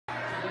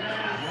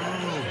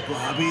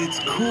Bobby, it's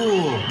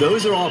cool.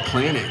 Those are all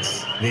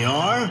planets. They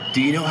are?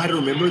 Do you know how to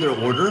remember their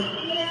order?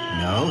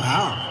 No,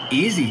 how?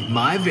 Easy.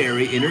 My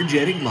very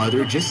energetic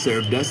mother just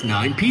served us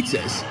 9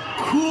 pizzas.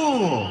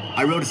 Cool.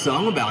 I wrote a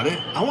song about it.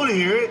 I want to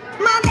hear it.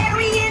 My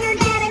very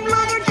energetic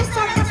mother just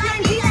served us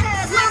 9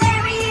 pizzas. My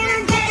very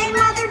energetic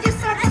mother just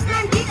served us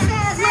 9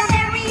 pizzas. My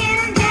very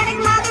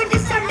energetic mother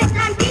just served us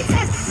 9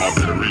 pizzas. My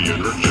very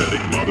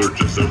energetic mother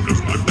just served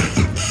us 9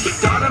 pizzas.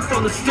 Started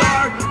from the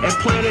start at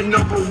planet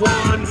number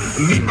 1.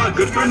 Meet my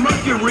good friend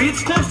Mercury,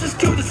 it's closest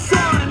to the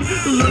sun.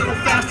 A little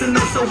fast and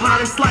not so hot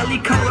and slightly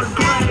colored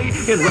gray.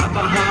 And right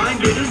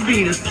behind it is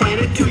Venus,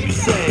 planet 2 you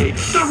say.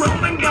 The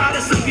Roman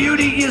goddess of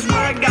beauty is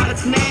where it got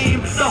its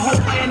name. The whole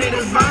planet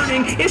is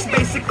burning, it's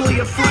basically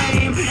a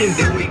flame. And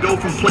then we go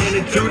from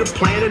planet 2 to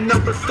planet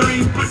number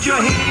 3. Put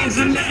your hands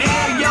in the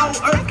air, yo,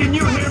 Earth, can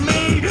you hear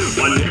me?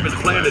 My name is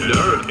planet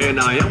Earth, and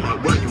I am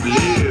right where you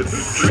live.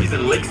 Trees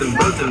and lakes and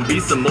birds and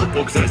beasts, some old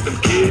folks and some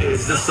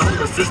kids. The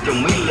solar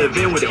system we live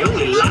in, with the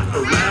only life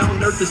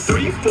around. Earth is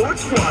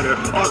 3/4 water,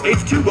 or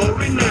H2O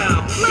right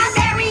now. My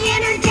very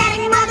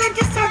energetic mother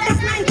just served us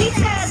 9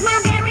 pizzas. My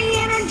very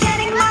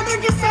energetic mother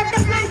just served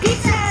us 9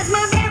 pizzas.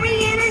 My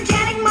very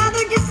energetic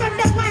mother just served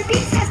us 9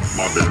 pizzas.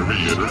 My very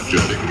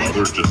energetic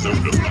mother just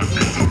served us 9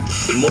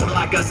 pizzas. More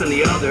like us than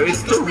the other,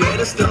 it's the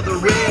reddest of the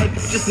red.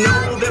 Just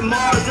know that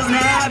Mars doesn't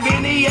have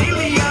any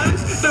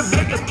aliens. The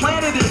biggest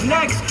planet is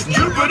next,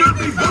 Jupiter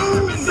be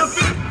boom. The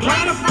 5th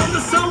planet from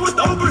the sun with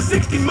over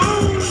 60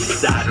 moons.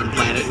 Saturn,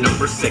 planet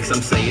number 6,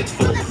 I'm saying it's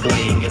full of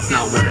bling. It's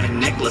not wearing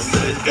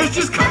necklaces, it's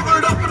just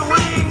covered up in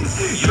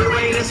rings.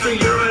 Uranus or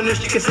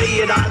Uranus, you can say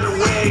it either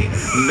way.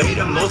 Made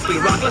of mostly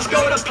rock, let's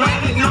go to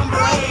planet number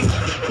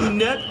 8.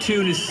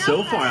 Neptune is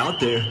so far out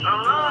there.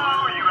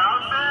 Hello, you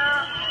out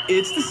there?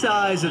 It's the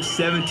size of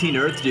 17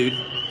 Earth, dude.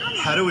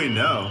 How do we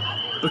know?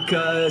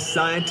 Because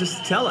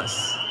scientists tell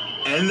us.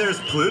 And there's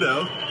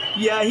Pluto.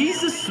 Yeah,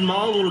 he's a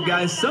small little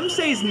guy. Some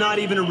say he's not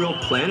even a real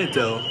planet,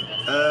 though.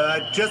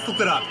 Just look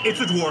it up. It's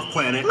a dwarf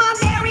planet. My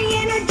very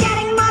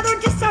energetic mother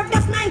just served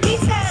us 9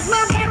 pizzas.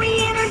 My very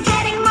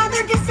energetic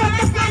mother just served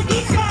us 9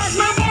 pizzas.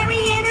 My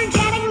very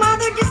energetic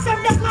mother just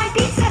served us 9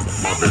 pizzas.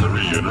 My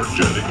very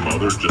energetic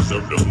mother just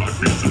served us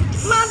 9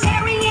 pizzas. My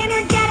very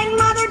energetic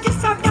mother just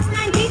served us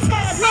 9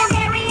 pizzas. My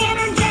very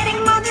energetic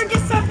mother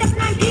just served us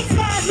 9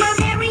 pizzas. My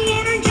very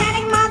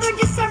energetic mother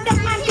just served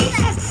us 9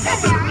 pizzas. My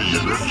very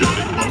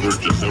energetic mother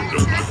just served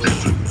us 9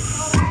 pizzas.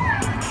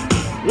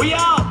 We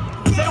out!